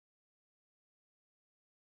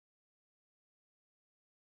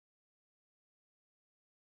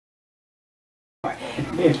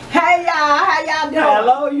Hey y'all, how y'all doing?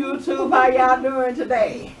 Hello YouTube, how y'all doing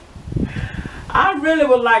today? I really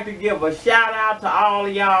would like to give a shout out to all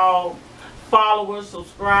of y'all followers,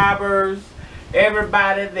 subscribers,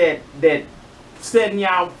 everybody that sending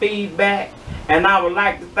y'all feedback, and I would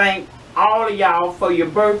like to thank all of y'all for your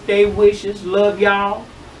birthday wishes. Love y'all.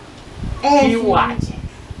 And you watching.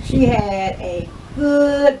 She had a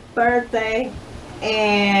good birthday,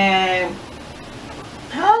 and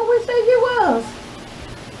how old we say you was?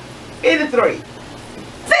 53.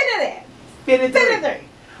 53. 53.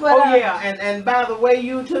 But, oh yeah, and by the way,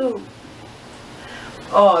 YouTube,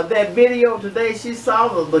 that video today, she saw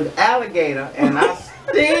the alligator, and I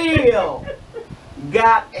still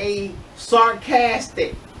got a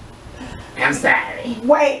sarcastic, I'm sorry.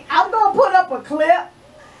 Wait, I'm gonna put up a clip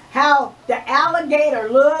how the alligator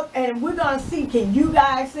looked, and we're gonna see, can you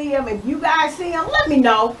guys see him? If you guys see him, let me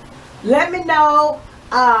know. Let me know.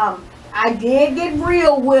 I did get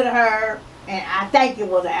real with her, and I think it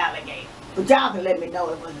was an alligator. But y'all can let me know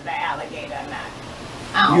if it was an alligator or not.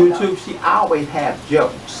 I don't YouTube, know. she always have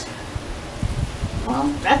jokes. Well,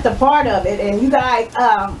 that's the part of it. And you guys,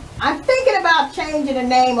 I'm thinking about changing the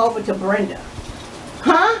name over to Brenda.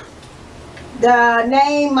 Huh? The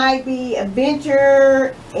name might be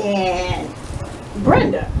Adventure and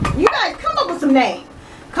Brenda. You guys come up with some names.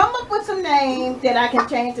 Come up with some names that I can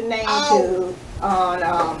change the name to on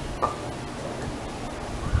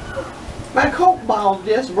my Coke bottle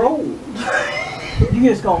just rolled. You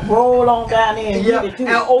just gonna roll on down there and get it too.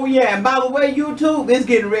 And, oh yeah, and by the way, YouTube is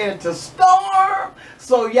getting ready to storm.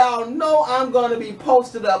 So y'all know I'm gonna be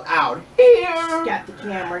posted up out here. Got the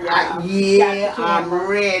camera, y'all. Yeah, I'm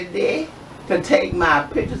ready to take my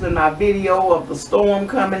pictures and my video of the storm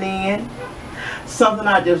coming in. Something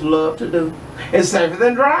I just love to do. It's safer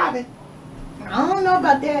than driving. I don't know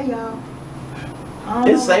about that, y'all.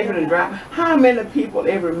 It's safer than driving. How many people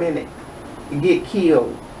every minute get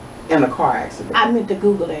killed in a car accident? I meant to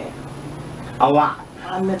Google that. A lot.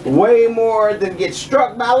 I meant to way more than get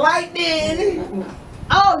struck by lightning.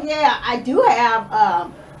 Oh yeah, I do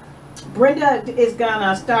have Brenda is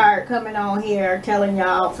gonna start coming on here telling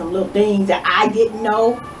y'all some little things that I didn't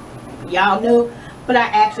know. Y'all knew. But I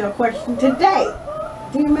asked you a question today.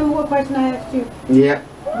 Do you remember what question I asked you? Yeah.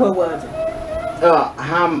 What was it?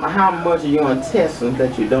 How much of your intestines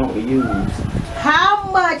that you don't use? How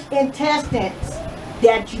much intestines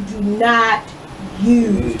that you do not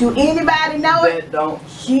use? Do anybody know it? That don't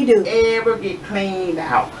She do. ever get cleaned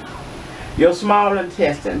out. Your small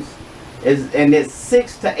intestines it's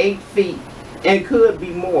 6 to 8 feet, and could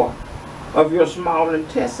be more of your small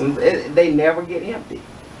intestines. They never get empty.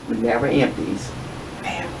 It never empties.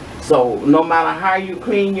 So no matter how you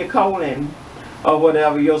clean your colon or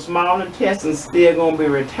whatever, your small intestines still gonna be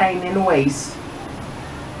retaining waste.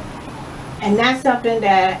 And that's something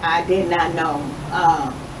that I did not know.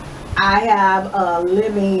 I have a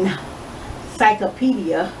living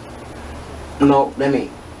encyclopedia. No,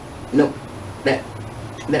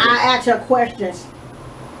 I ask her questions.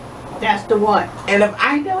 That's the one. And if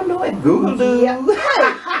I don't know it, Google do. Yeah. Hey, you know what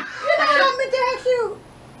I meant to ask you?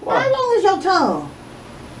 What? How long is your tongue?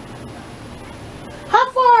 How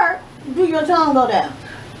far do your tongue go down?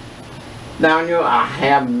 Down here, I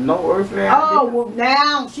have no earthly idea. Oh, well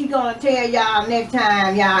now she gonna tell y'all next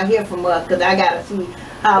time y'all hear from us, because I gotta see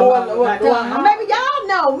how long my tongue. Maybe y'all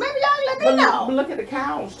know. Maybe y'all let me know. But look at the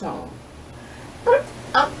cow's tongue.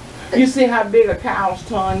 You see how big a cow's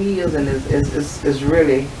tongue is, and it's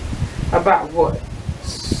really about what,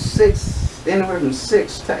 anywhere from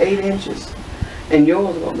 6 to 8 inches, and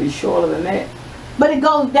yours is gonna be shorter than that. But it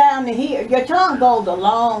goes down to here. Your tongue goes a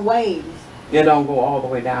long ways. It don't go all the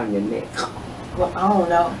way down your neck. Well, I don't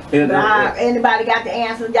know. But anybody got the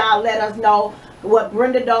answer? Y'all let us know. What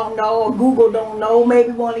Brenda don't know or Google don't know.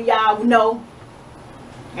 Maybe one of y'all know.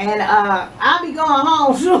 And I'll be going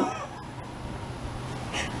home soon.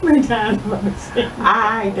 How many times have I said?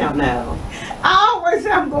 I don't know. I always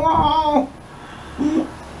say I'm going home.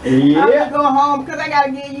 Yeah. I'm gonna go home because I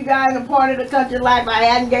gotta give you guys a part of the country life. I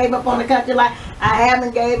hadn't gave up on the country life. I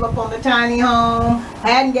haven't gave up on the tiny home. I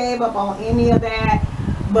hadn't gave up on any of that.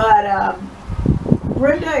 But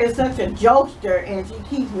Brenda is such a jokester, and she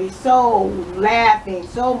keeps me so laughing,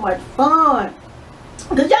 so much fun.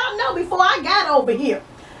 Cause y'all know before I got over here,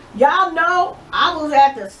 y'all know I was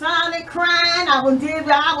at the Sonic crying. I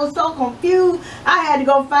was so confused. I had to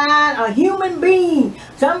go find a human being,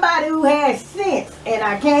 somebody who had sense. And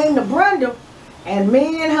I came to Brenda, and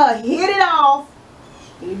me and her hit it off.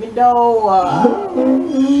 Even though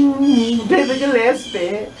Typical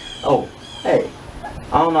lesbian. Oh, hey.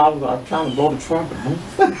 I don't know, I was trying to blow the trumpet.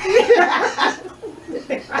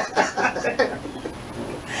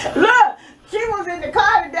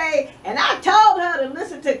 say, and I told her to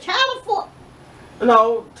listen to California.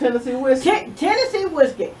 No, Tennessee Whiskey. Tennessee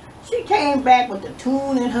Whiskey. She came back with the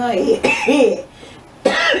tune in her head.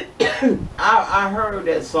 I heard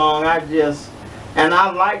that song. And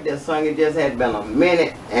I liked that song. It just had been a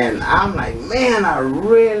minute, and I'm like, man, I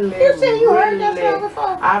really. You said you heard that song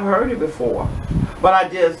before? I've heard it before, but I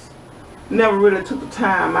just never really took the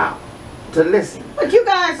time out to listen. But you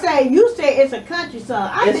guys say it's a country song.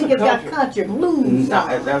 I think it's got country blues. No,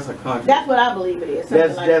 that's a country. That's what I believe it is.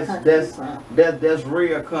 That's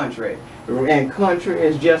real country, and country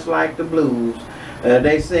is just like the blues.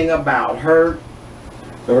 They sing about hurt,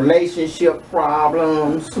 relationship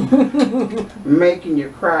problems, making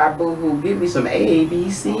you cry, boo-hoo. Give me some A,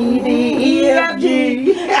 B, C, D, E, F,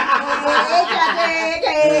 G.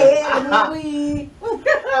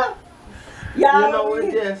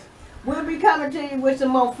 We'll be coming to you with some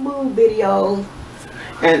more food videos.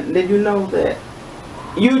 And did you know that?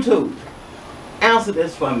 YouTube, answer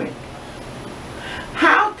this for me.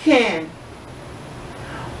 How can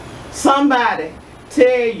somebody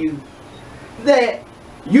tell you that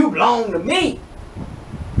you belong to me?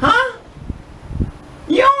 Huh?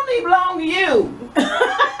 You only belong to you.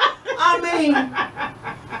 I mean,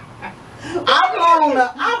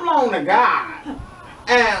 I belong to God.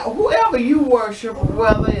 And whoever you worship,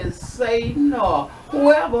 whether it's Satan or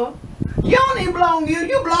whoever, you only belong to you.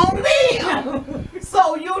 You belong to them.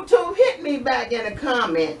 So YouTube, hit me back in the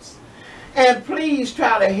comments. And please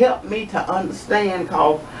try to help me to understand,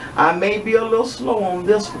 because I may be a little slow on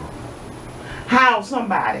this one. How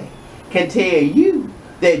somebody can tell you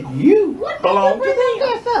that you belong to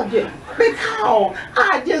them. Because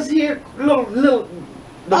I just hear little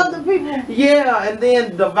other people. Yeah, and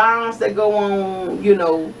then the violence that go on, you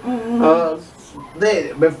know,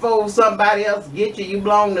 before somebody else get you, you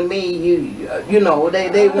belong to me, you know,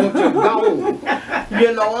 they want you gone.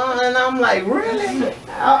 You know, and I'm like, really?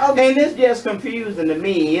 And it's just confusing to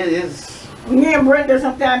me. It's me and Brenda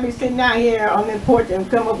sometimes be sitting out here on the porch and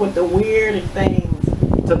come up with the weirdest things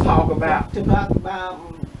to talk about.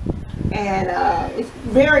 And it's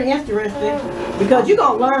very interesting because you're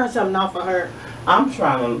going to learn something off of her. I'm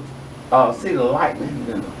trying to see the lightning.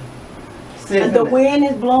 You know. And the wind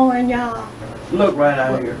is blowing, y'all. Look right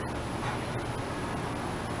out here.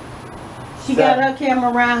 She got her camera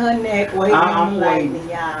around her neck waiting on the lightning,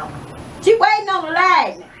 y'all. She waiting on the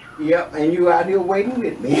lightning. Yep, and you out here waiting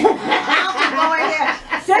with me. Since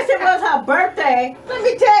it was her birthday, let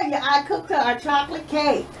me tell you, I cooked her a chocolate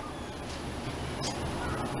cake.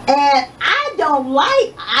 And I don't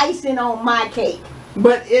like icing on my cake.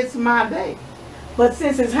 But it's my day. But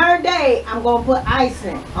since it's her day, I'm going to put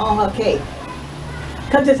icing on her cake.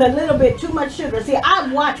 Because it's a little bit too much sugar. See, I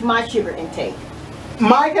watch my sugar intake.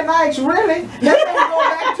 Mike and Ike's, really? Let's go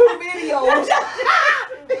back 2 videos.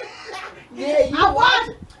 Yeah,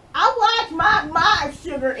 I watch my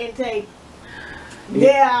sugar intake.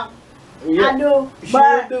 Yeah, I do.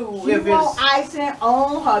 Sure do. She wants icing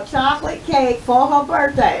on her chocolate cake for her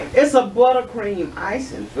birthday. It's a buttercream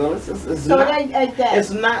icing, Phyllis. It's so not,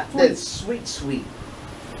 it's not that sweet.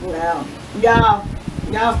 Well, y'all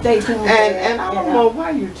stay tuned. And I don't know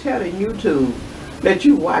why you're telling YouTube that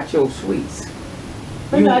you watch your sweets.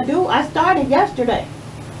 But I do. I started yesterday.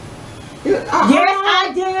 Yes,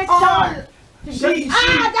 I did start. She ate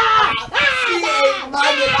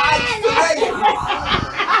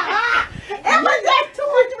it was like 2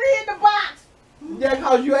 or 3 in the box. Yeah,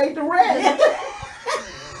 because you ate the rest.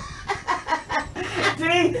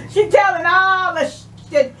 See, she telling all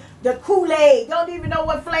the Kool-Aid. Don't even know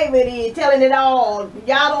what flavor it is. Telling it all.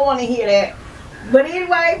 Y'all don't want to hear that. But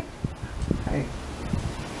anyway. Hey.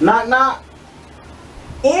 Knock, knock.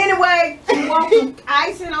 Anyway, she wants some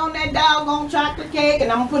icing on that doggone chocolate cake,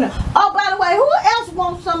 and I'm putting. Oh, by the way, who else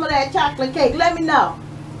wants some of that chocolate cake? Let me know.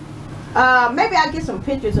 Maybe I'll get some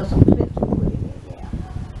pictures of some clips.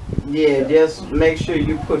 Yeah, just make sure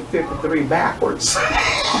you put 53 backwards.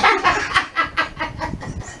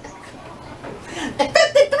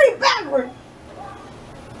 53 backwards.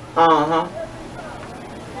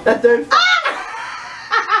 That's 35.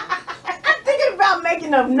 I'm thinking about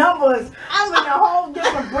making up numbers. I'm in a whole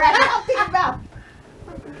different bracket. I'm thinking about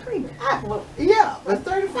 53 backwards. Yeah, that's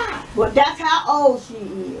 35. Well, that's how old she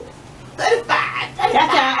is. 35.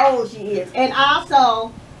 That's how old she is. And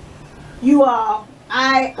also, you all,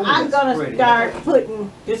 I'm gonna start putting.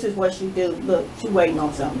 This is what she do. Look, she waiting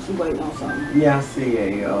on something. She waiting on something. Yeah, I see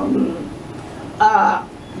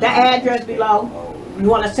the address below. You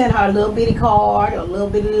want to send her a little bitty card or a little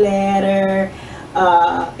bitty letter.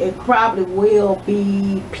 It probably will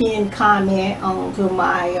be pinned comment onto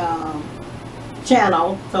my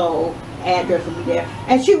channel. So address will be there,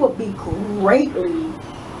 and she will be greatly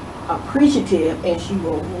appreciative, and she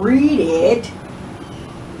will read it.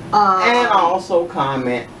 And also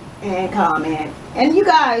comment. And you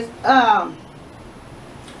guys,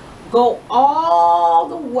 go all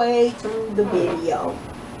the way through the video.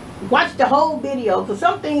 Watch the whole video, because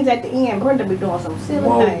some things at the end, Brenda be doing some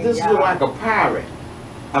silly things. This looks like a pirate.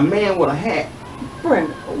 A man with a hat.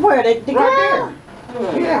 Brenda, where the right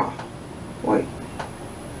there. Yeah. Wait.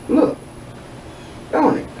 Look.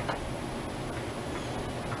 Don't it?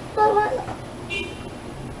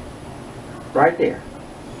 Right there.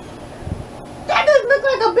 That doesn't look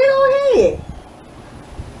like a big old head.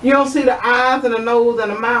 You don't see the eyes and the nose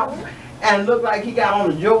and the mouth, and it look like he got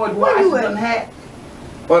on a George Washington hat,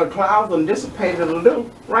 or the clouds done dissipated a little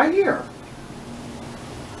right here.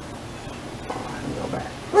 Let me go back.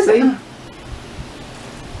 See?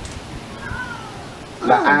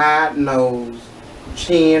 The eye, nose,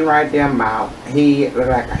 chin right there, mouth, head, look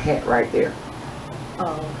like a hat right there.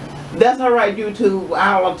 Oh. That's all right, YouTube.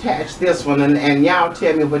 I'll attach this one, and y'all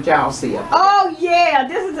tell me what y'all see up there. Oh yeah,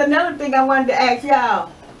 this is another thing I wanted to ask y'all.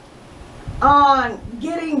 On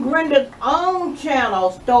getting Brenda's own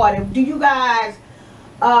channel started, do you guys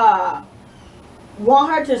want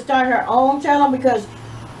her to start her own channel? Because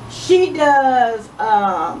she does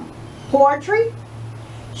poetry,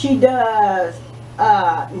 she does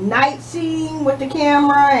night scene with the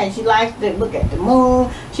camera, and she likes to look at the moon.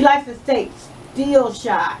 She likes to take still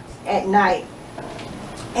shots at night,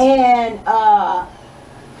 and I'll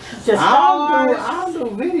do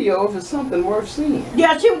video if it's something worth seeing.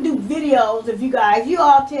 Yeah, she would do videos. If you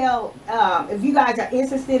all tell, if you guys are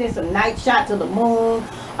interested in some night shots of the moon,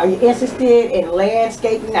 are you interested in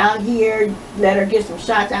landscaping out here, let her get some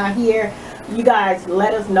shots out here. You guys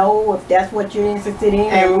let us know if that's what you're interested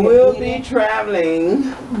in. And we'll be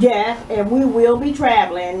traveling. Yes, and we will be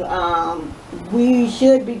traveling. We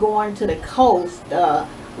should be going to the coast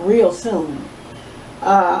real soon.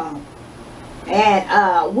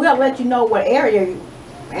 And we'll let you know what area,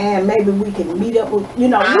 and maybe we can meet up with, we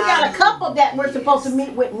got a couple that we're supposed to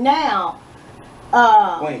meet with now.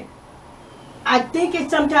 When? I think it's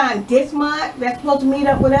sometime this month that's supposed to meet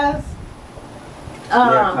up with us.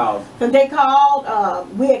 So they called,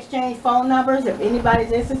 we exchanged phone numbers. If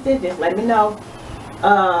anybody's interested, just let me know.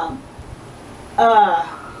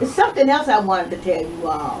 It's something else I wanted to tell you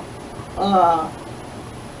all.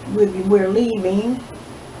 We're leaving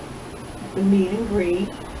the meet and greet,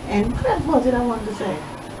 and what else was it I wanted to say?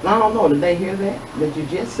 I don't know, did they hear that you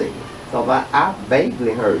just said? So I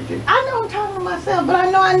vaguely heard you. I know I'm talking to myself, but I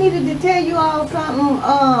know I needed to tell you all something.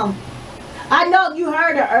 I know you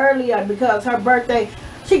heard her earlier, because her birthday,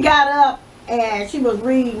 she got up and she was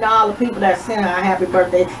reading all the people that sent her a happy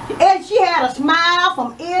birthday, and she had a smile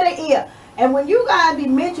from ear to ear. And when you guys be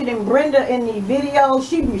mentioning Brenda in the video,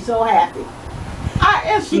 she be so happy.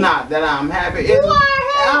 It's not that I'm happy. You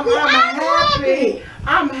are happy.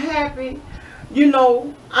 I'm happy. I'm happy.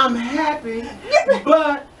 I'm happy.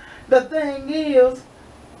 But the thing is,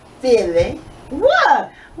 Philly,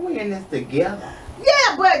 what? We're in this together.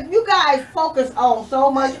 Yeah, but you guys focus on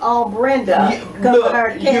so much on Brenda. Look,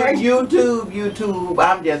 YouTube,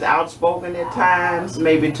 I'm just outspoken at times,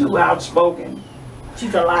 maybe too outspoken.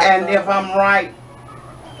 She's a lot. And if I'm right,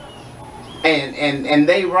 and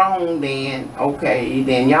they wrong, then okay,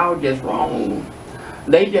 then y'all just wrong.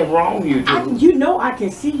 They just wrong, YouTube. I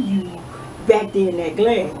can see you back there in that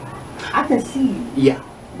glass. I can see you. Yeah.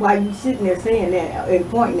 While you sitting there saying that and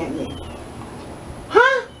pointing at me.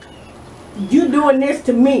 Huh? You doing this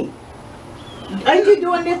to me? Are you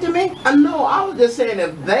doing this to me? No, I was just saying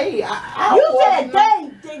if they. You said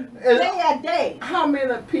they. How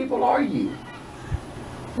many people are you?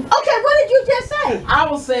 Okay, what did you just say? I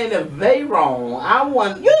was saying if they wrong, I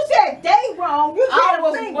want. You said they wrong. You said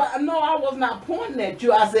no, I was not pointing at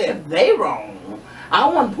you. I said if they wrong, I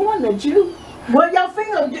wasn't pointing at you. Well, your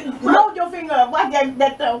finger, hold your finger up. Watch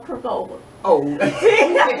that thumb crook over. Oh. Put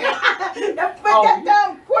that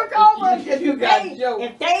thumb crook over. You got jokes.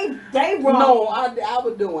 If they wrong. No, I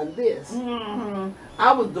was doing this. Mm-hmm.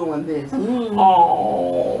 I was doing this. Mm-hmm.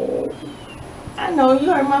 Oh. I know,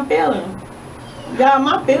 you hurt my feelings. God,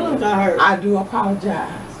 my feelings are hurt. I do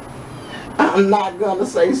apologize. I'm not going to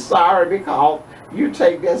say sorry because you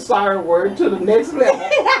take that sorry word to the next level.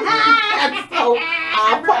 So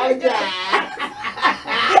I apologize.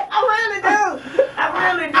 I really do.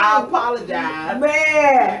 I apologize.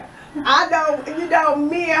 Man,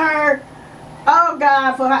 me and her, oh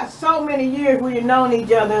God, for so many years we've known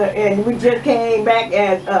each other, and we just came back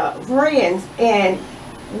as friends, and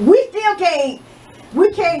we still can't.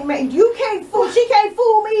 You can't fool. She can't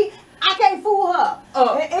fool me, I can't fool her.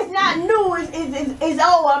 It's not new. It's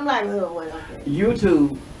old. I'm like, oh, well, okay.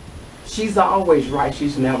 YouTube, she's always right.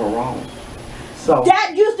 She's never wrong. So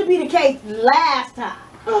that used to be the case last time.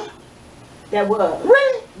 That was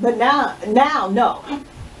really, but now no.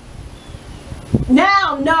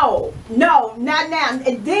 Now no, not now.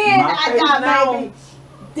 And then my I got now. maybe.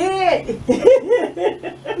 Then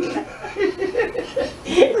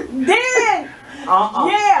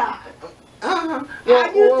yeah.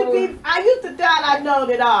 I used to thought I know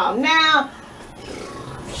it all. Now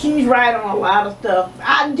she's right on a lot of stuff.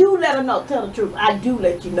 I do let her know. Tell the truth. I do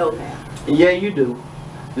let you know now. Yeah, you do.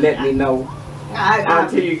 Let me know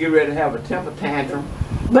until you get ready to have a temper tantrum.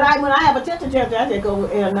 But when I have a temper tantrum, I just go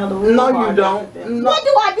in another room. No, you don't. No. What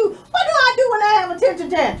do I do? What do I do when I have a temper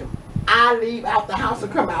tantrum? I leave out the house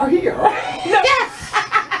and come out here.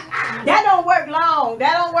 That don't work long.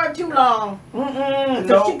 That don't work too long.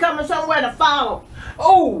 Because she coming somewhere to follow.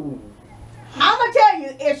 Oh. I'm going to tell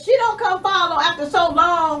you, if she don't come follow after so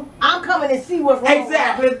long, I'm coming to see what's wrong.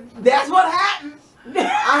 Exactly. That's what happens. I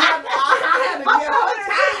had to get her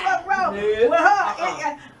time. With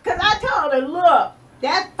her. Because I told her, look,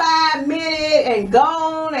 that's 5 minutes and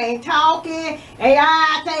gone, ain't talking, and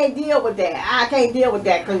I can't deal with that. I can't deal with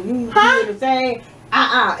that because you do the same.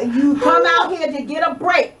 You come out here to get a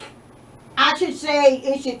break. I should say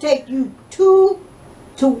it should take you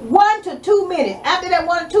 1 to 2 minutes. After that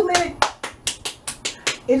 1 to 2 minutes,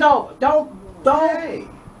 it's over. Don't. Hey,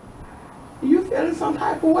 you feeling some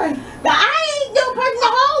type of way? Now, I ain't no person to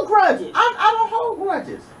hold grudges. I don't hold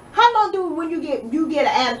grudges. How long do when you get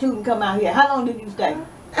an attitude and come out here? How long do you stay?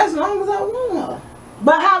 As long as I want her.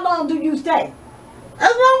 But how long do you stay? As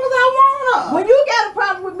long as I want her. When you got a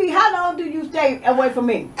problem with me, how long do you stay away from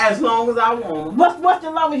me? As long as I want her. What's the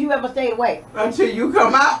longest you ever stayed away? Until you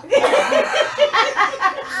come out.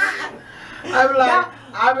 I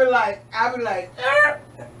be like.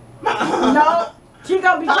 No. She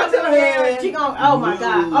gonna be coming here. She gonna. Oh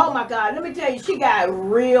my God. Let me tell you, she got it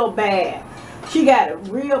real bad. She got it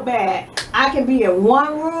real bad. I can be in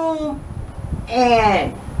one room,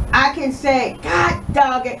 and I can say, God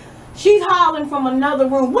dog it. She's hollering from another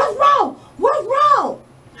room. What's wrong? What's wrong?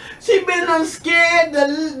 She been scared the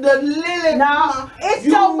lily. No, it's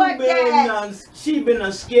so much that she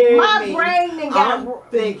been scared. My brain and got. I'm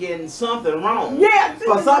thinking something wrong. Yeah,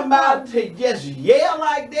 for somebody to just yell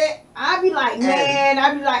like that. I be like, man,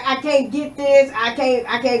 I can't get this. I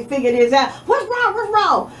can't figure this out. What's wrong? What's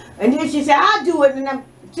wrong? And then she said, I'll do it. And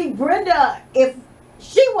see, Brenda, if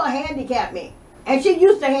she will handicap me, and she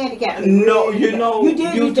used to handicap me. No, you know, you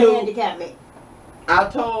did used to handicap me. I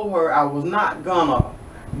told her I was not gonna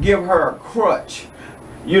give her a crutch,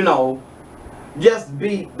 you know, just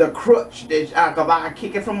be the crutch that cause I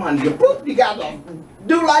kick it from under you. Boop, you gotta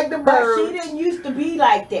do like the birds. But she didn't used to be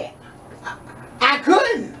like that. I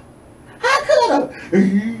couldn't. I could've.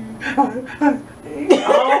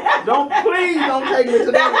 Please don't take me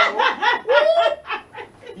to that one.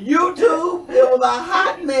 YouTube, it was a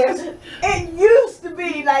hot mess. It used to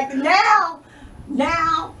be like now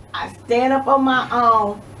I stand up on my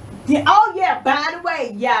own. Oh yeah, by the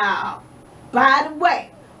way, y'all. By the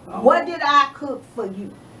way, what did I cook for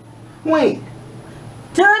you? When?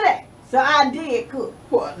 Today. So I did cook.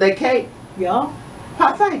 What, the cake? Yeah.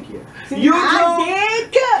 Oh, thank you. See, YouTube, I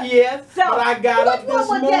did cook. Yes, So, but I got up this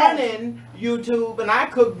that? morning, YouTube, and I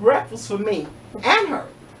cooked breakfast for me and her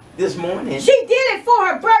this morning. She did it for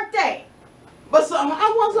her birthday. But so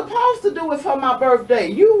I wasn't supposed to do it for my birthday.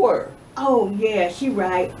 You were. Oh yeah, she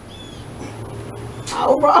right.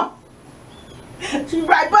 Oh wrong. She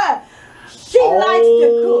right, but she likes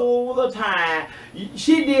to cook all the time.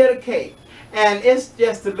 She did a cake, and it's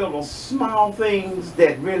just the little small things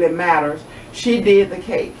that really matters. She did the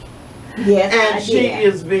cake. Yes, and she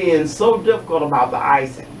is being so difficult about the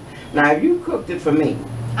icing. Now, if you cooked it for me,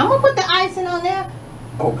 I'm gonna put the icing on there.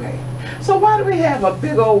 Okay. So why do we have a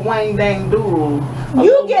big old wang dang doodle?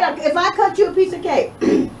 You get if I cut you a piece of cake,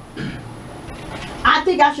 I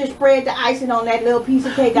think I should spread the icing on that little piece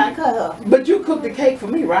of cake I cut her. But you cooked the cake for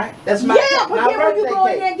me, right? That's my yeah, but then when you go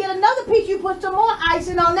cake. in there and get another piece, you put some more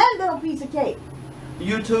icing on that little piece of cake.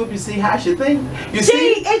 YouTube, you see how she think? You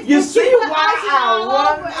see why I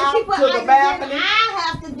run out to the balcony? I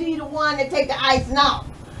have to be the one that take the icing off.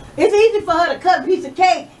 It's easy for her to cut a piece of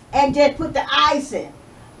cake and just put the icing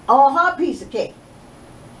on her piece of cake.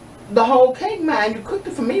 The whole cake, man, you cooked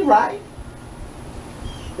it for me, right?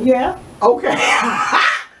 Yeah. Okay.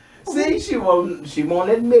 See, she won't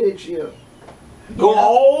admit it. She'll go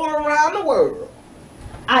all around the world.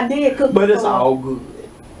 I did cook, but it's all good.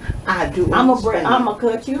 I do I'm understand. gonna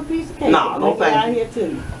cut you a piece of cake. No, no, and get out thank you. here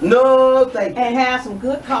too. No, thank you. And have some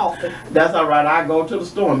good coffee. That's all right. I go to the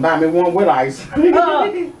store and buy me one with ice.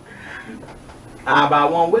 I buy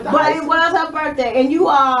one with But ice. it was her birthday, and you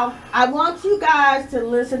all, I want you guys to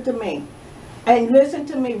listen to me, and listen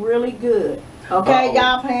to me really good. Okay, Uh-oh.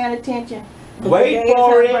 y'all paying attention? Wait Today for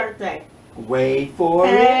is her it. birthday. Wait for it.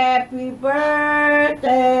 Happy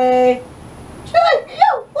birthday to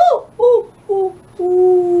you. Ooh, ooh, ooh,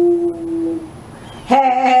 ooh.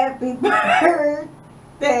 Happy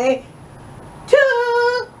birthday to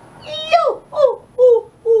you. Ooh, ooh,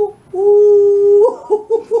 ooh, ooh.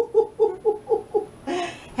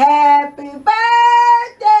 Happy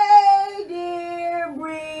birthday, dear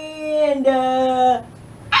Brenda.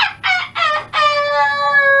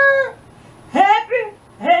 Happy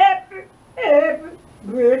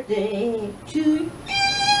birthday to you.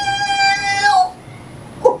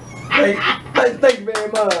 Thank you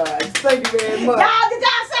very much. Thank you very much. Y'all, did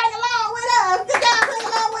y'all sing along with us? Did y'all sing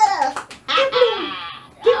along with us?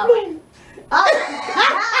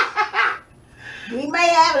 We may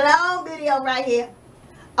have a long video right here.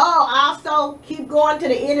 Oh, also keep going to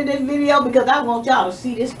the end of this video because I want y'all to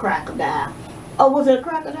see this crocodile. Oh, was it a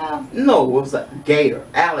crocodile? No, it was a gator,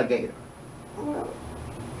 alligator.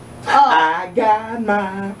 I got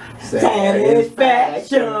my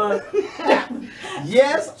satisfaction.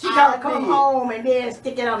 Yes, She gotta I come did. home and then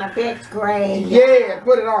stick it on the big screen. Yeah,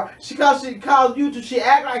 put it on. She called YouTube. She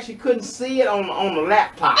acted like she couldn't see it on the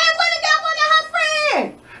laptop. And what did that one to her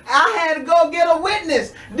friend? I had to go get a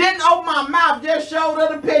witness. Didn't open my mouth, just showed her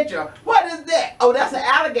the picture. What is that? Oh, that's an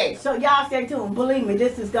alligator. So y'all stay tuned. Believe me,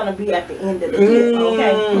 this is gonna be at the end of the clip,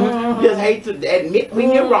 okay? Just hate to admit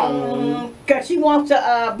when you're wrong. Cause she wants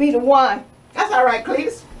to be the one. That's all right,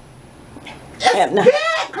 Cletus. That's Yeah, no. good,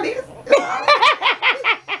 Cletus.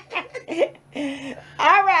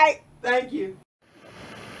 All right. Thank you.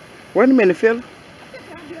 Wait a minute, Phyllis.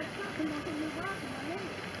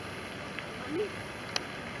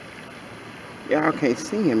 Y'all can't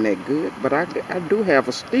see him that good, but I do have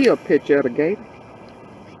a still picture of the gator.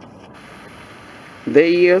 There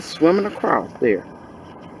he is swimming across there.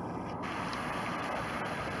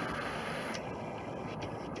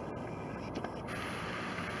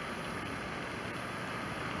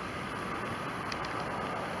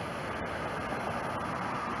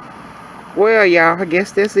 Well, y'all, I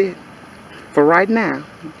guess that's it for right now.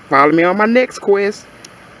 Follow me on my next quest.